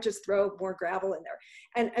like I would just throw more gravel in there.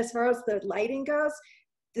 And as far as the lighting goes,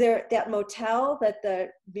 that motel that the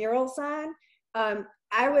mural's on, I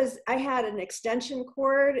had an extension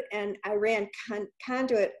cord and I ran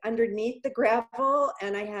conduit underneath the gravel,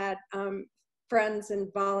 and I had friends and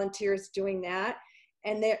volunteers doing that,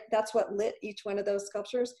 and that's what lit each one of those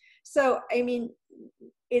sculptures. So I mean,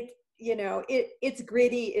 it's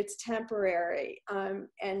gritty, it's temporary, and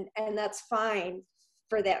that's fine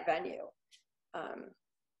for that venue.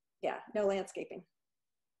 Yeah, no landscaping.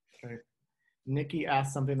 Okay. Nikki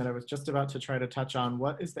asked something that I was just about to try to touch on.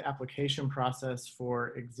 What is the application process for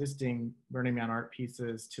existing Burning Man art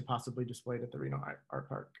pieces to possibly displayed at the Reno Art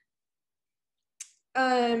Park?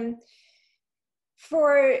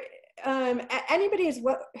 If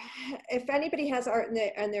anybody has art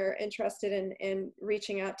and they're interested in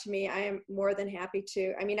reaching out to me, I am more than happy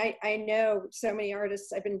to. I mean, I know so many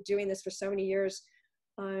artists. I've been doing this for so many years.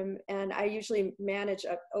 And I usually manage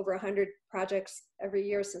over 100 projects every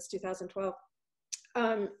year since 2012.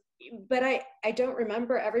 But I don't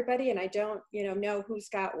remember everybody, and I don't, know who's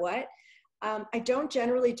got what. I don't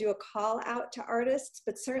generally do a call out to artists,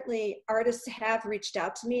 but certainly artists have reached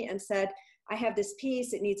out to me and said, I have this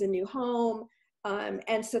piece, it needs a new home.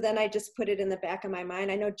 And so then I just put it in the back of my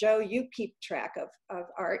mind. I know, Joe, you keep track of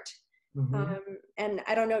art. Mm-hmm. And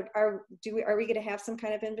I don't know, are we going to have some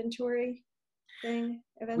kind of inventory thing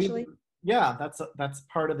eventually? Yeah, that's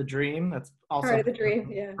part of the dream. That's also part of the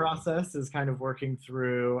dream. Yeah. Process is kind of working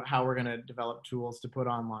through how we're going to develop tools to put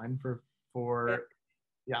online for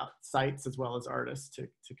sites as well as artists to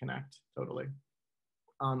connect. Totally.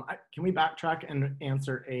 Can we backtrack and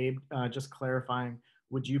answer Abe? Just clarifying,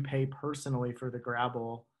 would you pay personally for the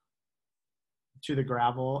gravel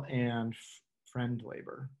and friend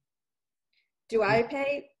labor? Do I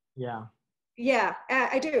pay? Yeah. Yeah,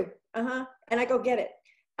 I do. And I go get it.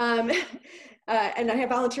 And I have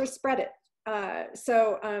volunteers spread it.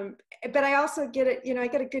 But I also get it, I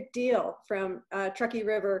get a good deal from Truckee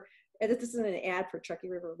River. This isn't an ad for Truckee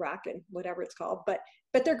River Rockin', whatever it's called, but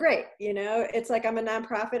they're great. It's like I'm a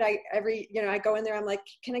nonprofit. I go in there, I'm like,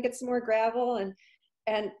 can I get some more gravel?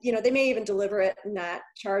 And they may even deliver it and not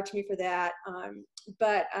charge me for that.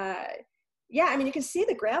 Yeah, I mean, you can see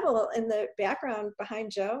the gravel in the background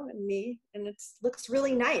behind Joe and me, and it looks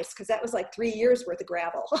really nice because that was like 3 years worth of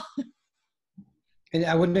gravel. And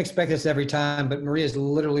I wouldn't expect this every time, but Maria's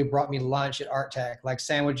literally brought me lunch at Art Tech, like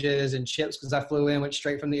sandwiches and chips, because I flew in, went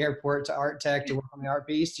straight from the airport to Art Tech to work on the art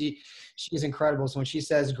piece. She's incredible. So when she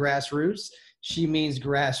says grassroots, she means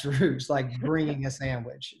grassroots, like bringing a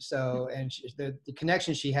sandwich. So, and the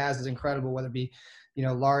connection she has is incredible, whether it be,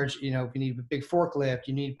 large, if you need a big forklift,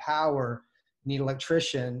 you need power, you need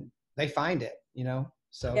electrician, they find it,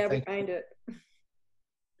 So yeah, we find it.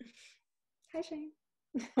 Hi, Shane.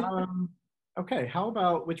 Okay, how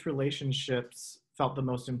about which relationships felt the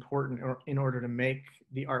most important in order to make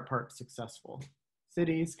the art park successful?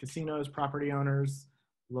 Cities, casinos, property owners,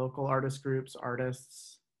 local artist groups,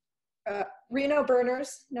 artists? Reno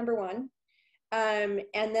Burners, number one. And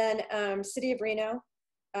then City of Reno.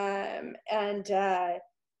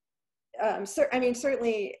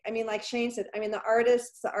 Certainly, like Shane said, the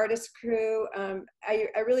artist crew, I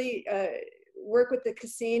really work with the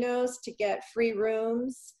casinos to get free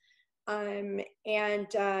rooms. And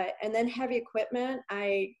then heavy equipment,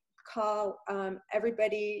 I call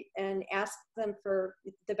everybody and ask them for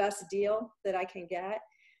the best deal that I can get.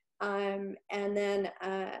 And then,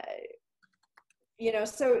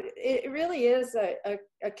 so it really is a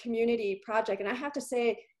community project. And I have to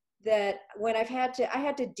say that when I had to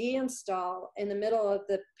deinstall in the middle of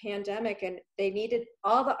the pandemic, and they needed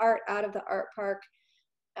all the art out of the art park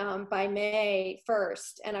by May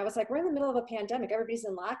 1st. And I was like, we're in the middle of a pandemic. Everybody's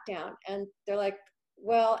in lockdown. And they're like,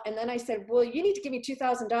 well, and then I said, well, you need to give me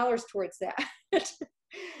 $2,000 towards that.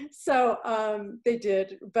 So they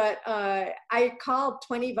did. But I called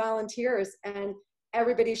 20 volunteers, and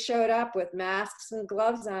everybody showed up with masks and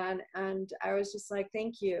gloves on, and I was just like,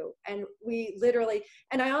 thank you. And we literally,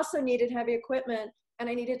 and I also needed heavy equipment, and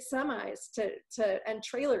I needed semis and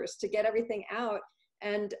trailers to get everything out.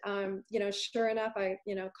 And you know, sure enough, I,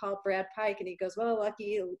 you know, called Brad Pike, and he goes, well,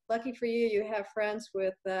 lucky for you, you have friends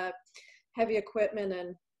with heavy equipment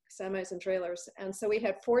and semis and trailers. And so we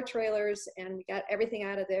had 4 trailers, and we got everything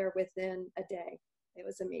out of there within a day. It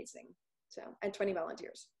was amazing. So, and 20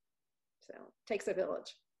 volunteers. So it takes a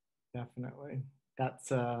village. Definitely.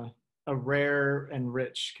 That's a rare and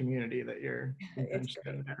rich community that you're It's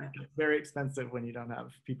great. in there. It's very expensive when you don't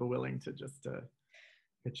have people willing to just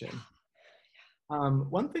pitch in.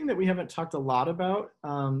 One thing that we haven't talked a lot about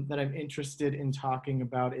that I'm interested in talking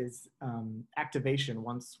about is activation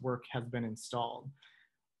once work has been installed.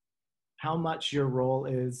 How much your role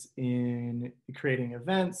is in creating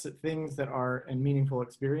events, things that are and meaningful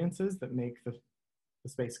experiences that make the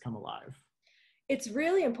space come alive. It's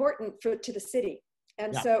really important to the city.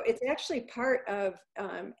 And so it's actually part of,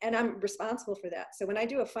 and I'm responsible for that. So when I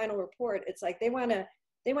do a final report, it's like they want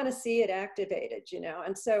to see it activated, you know.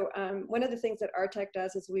 And so one of the things that Artec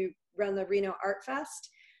does is we run the Reno Art Fest.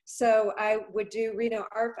 So I would do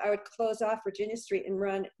I would close off Virginia Street and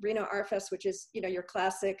run Reno Art Fest, which is, you know, your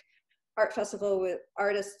classic art festival with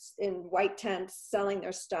artists in white tents selling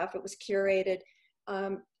their stuff. It was curated.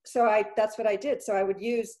 So that's what I did. So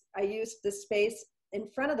I used the space in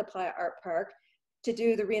front of the Playa Art Park to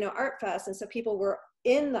do the Reno Art Fest. And so people were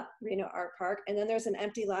in the Reno Art Park, and then there's an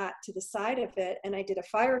empty lot to the side of it. And I did a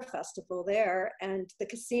fire festival there, and the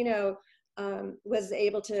casino was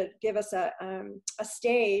able to give us a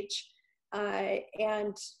stage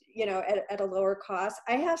and, you know, at a lower cost.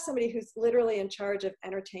 I have somebody who's literally in charge of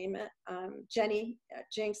entertainment. Jenny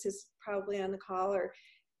Jinx is probably on the call, or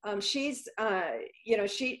she's, you know,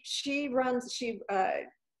 she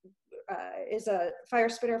is a fire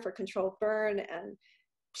spinner for Controlled Burn, and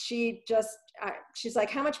she's like,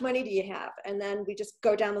 how much money do you have? And then we just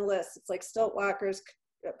go down the list. It's like stilt walkers,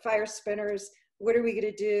 fire spinners. What are we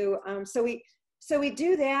going to do? So we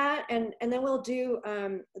do that, and then we'll do,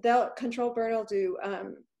 Controlled Burn will do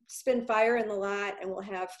spin fire in the lot, and we'll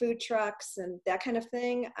have food trucks and that kind of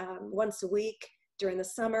thing once a week during the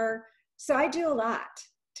summer. So I do a lot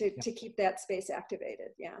to keep that space activated.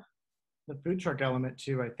 Yeah. The food truck element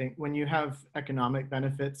too, I think when you have economic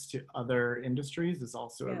benefits to other industries is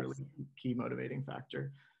also a really key motivating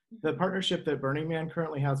factor. The partnership that Burning Man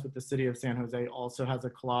currently has with the city of San Jose also has a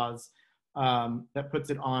clause that puts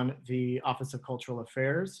it on the Office of Cultural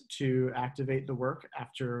Affairs to activate the work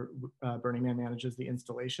after Burning Man manages the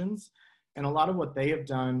installations. And a lot of what they have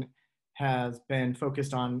done has been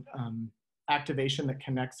focused on activation that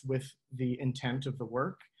connects with the intent of the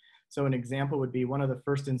work. So an example would be one of the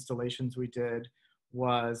first installations we did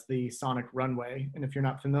was the Sonic Runway. And if you're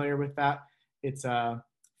not familiar with that, it's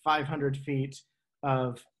 500 feet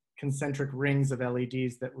of concentric rings of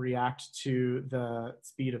LEDs that react to the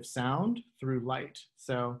speed of sound through light.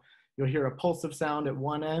 So you'll hear a pulse of sound at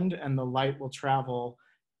one end, and the light will travel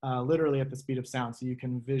literally at the speed of sound, so you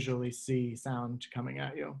can visually see sound coming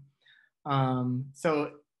at you.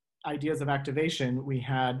 So ideas of activation, we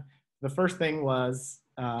had, the first thing was,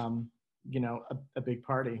 you know, a big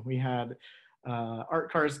party. We had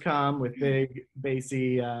art cars come with big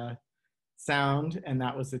bassy sound, and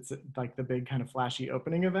that was like the big kind of flashy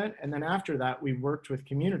opening event. And then after that, we worked with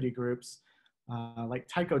community groups like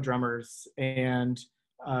taiko drummers and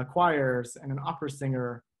choirs and an opera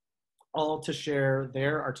singer, all to share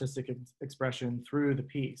their artistic expression through the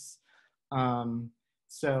piece.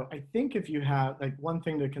 So I think if you have, like, one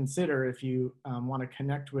thing to consider if you want to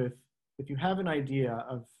connect with, if you have an idea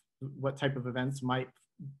of what type of events might,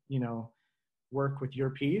 you know, work with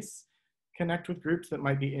your piece, connect with groups that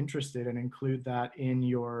might be interested and include that in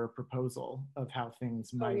your proposal of how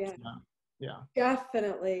things might,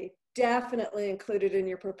 Definitely include it in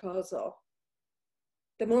your proposal.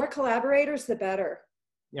 The more collaborators, the better.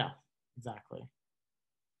 Yeah, exactly.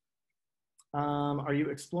 Are you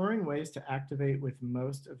exploring ways to activate with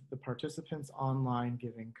most of the participants online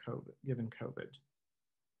given COVID?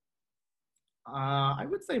 I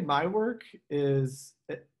would say my work is,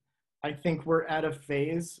 I think we're at a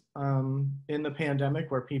phase in the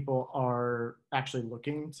pandemic where people are actually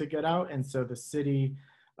looking to get out. And so the city,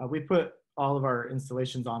 we put all of our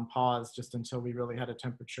installations on pause just until we really had a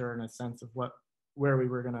temperature and a sense of where we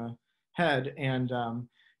were gonna head. And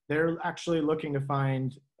they're actually looking to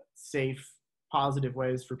find safe, positive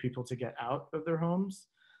ways for people to get out of their homes.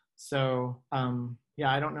 So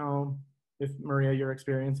yeah, I don't know if, Maria, your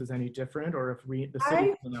experience is any different, or if the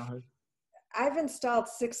city has. I've installed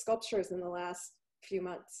 6 sculptures in the last few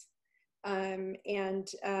months. And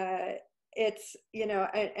it's, you know,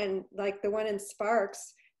 and like the one in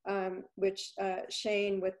Sparks, which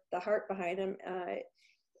Shane with the heart behind him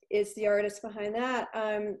is the artist behind that.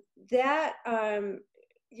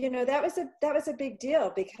 You know, that was a big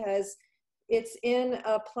deal because it's in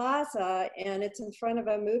a plaza and it's in front of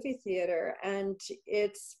a movie theater, and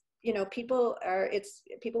it's, you know, people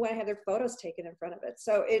want to have their photos taken in front of it.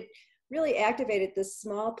 So it really activated this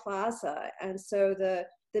small plaza, and so the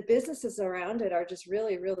businesses around it are just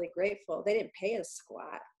really, really grateful. They didn't pay a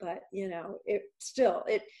squat, but you know,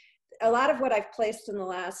 a lot of what I've placed in the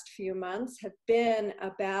last few months have been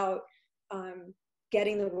about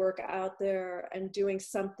getting the work out there and doing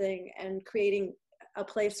something and creating a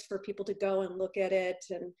place for people to go and look at it.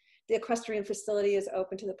 And the equestrian facility is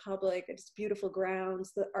open to the public. It's beautiful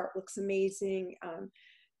grounds. The art looks amazing.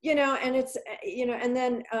 You know, and it's, you know, and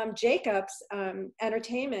then Jacobs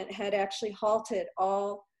Entertainment had actually halted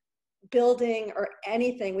all building or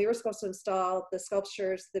anything. We were supposed to install the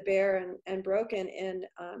sculptures, the Bear and Broken, in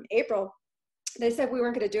April. They said we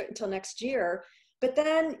weren't going to do it until next year. But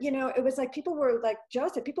then, you know, it was like people were like, Joe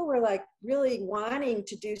said, people were like really wanting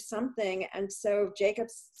to do something. And so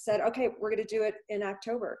Jacobs said, okay, we're going to do it in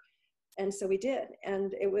October. And so we did.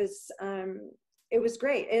 And it was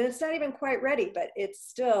great. And it's not even quite ready, but it's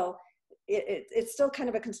still, it's still kind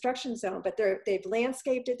of a construction zone, but they've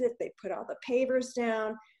landscaped it. They put all the pavers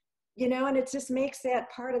down, you know, and it just makes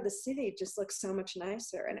that part of the city just look so much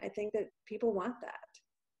nicer. And I think that people want that.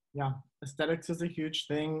 Yeah, aesthetics is a huge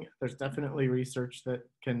thing. There's definitely research that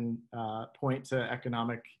can point to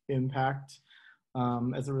economic impact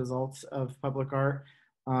as a result of public art.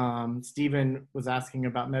 Stephen was asking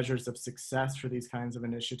about measures of success for these kinds of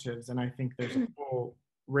initiatives, and I think there's a whole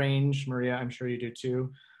range. Maria, I'm sure you do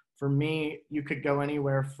too. For me, you could go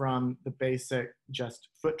anywhere from the basic just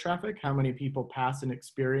foot traffic, how many people pass and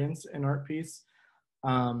experience an art piece,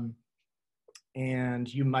 and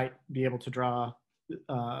you might be able to draw.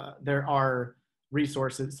 There are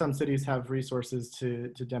resources. Some cities have resources to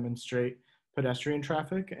demonstrate pedestrian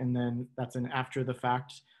traffic, and then that's an after the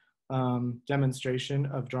fact demonstration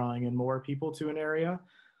of drawing in more people to an area.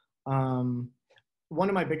 One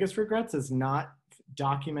of my biggest regrets is not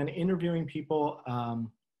interviewing people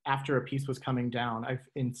after a piece was coming down. I've,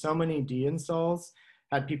 in so many de-installs,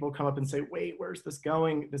 had people come up and say, wait, where's this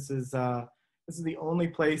going? This is the only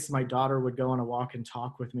place my daughter would go on a walk and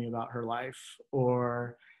talk with me about her life.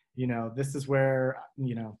 Or, you know, this is where,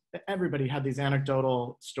 you know, everybody had these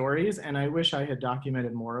anecdotal stories, and I wish I had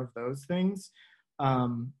documented more of those things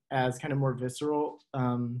as kind of more visceral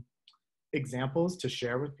examples to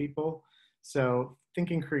share with people. So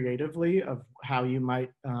thinking creatively of how you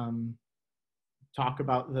might talk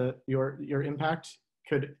about your impact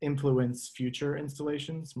could influence future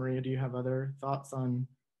installations. Maria, do you have other thoughts on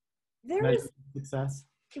success?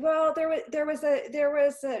 Well, there was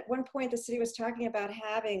at one point the city was talking about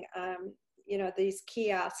having you know, these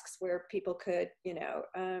kiosks where people could, you know,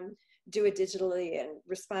 do it digitally and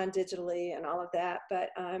respond digitally and all of that, but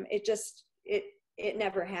it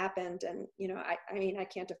never happened. And you know, I mean, I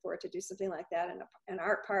can't afford to do something like that in an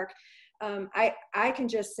art park. I can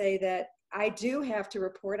just say that I do have to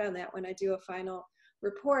report on that when I do a final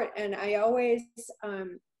report, and I always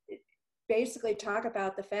basically talk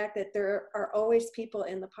about the fact that there are always people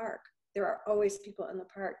in the park. There are always people in the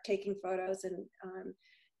park taking photos, and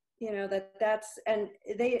you know, and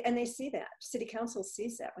they see that. City council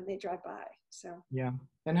sees that when they drive by. So yeah,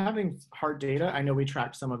 and having hard data, I know we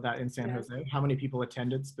tracked some of that in San Jose. How many people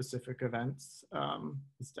attended specific events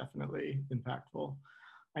is definitely impactful.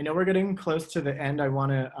 I know we're getting close to the end. I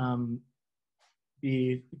want to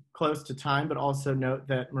be close to time, but also note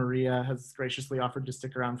that Maria has graciously offered to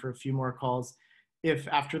stick around for a few more calls. If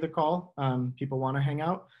after the call, people want to hang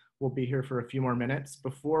out, we'll be here for a few more minutes.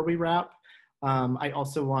 Before we wrap, I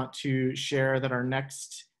also want to share that our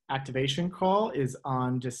next activation call is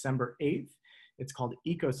on December 8th. It's called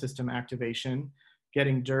Ecosystem Activation,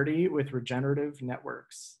 Getting Dirty with Regenerative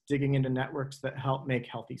Networks, digging into networks that help make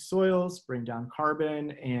healthy soils, bring down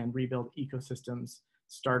carbon, and rebuild ecosystems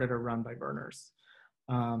started or run by burners.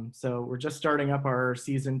 So we're just starting up our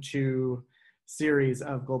season 2 series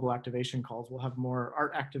of global activation calls. We'll have more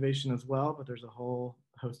art activation as well, but there's a whole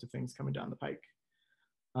host of things coming down the pike.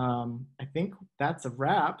 I think that's a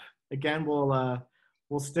wrap. Again,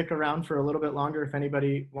 we'll stick around for a little bit longer if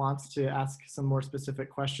anybody wants to ask some more specific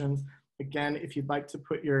questions. Again, if you'd like to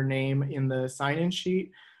put your name in the sign-in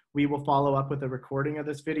sheet, we will follow up with a recording of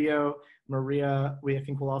this video. Maria, I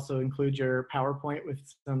think we'll also include your PowerPoint with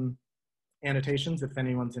some annotations if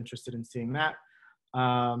anyone's interested in seeing that.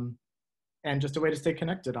 And just a way to stay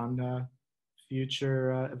connected on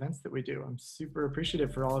future events that we do. I'm super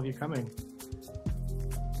appreciative for all of you coming.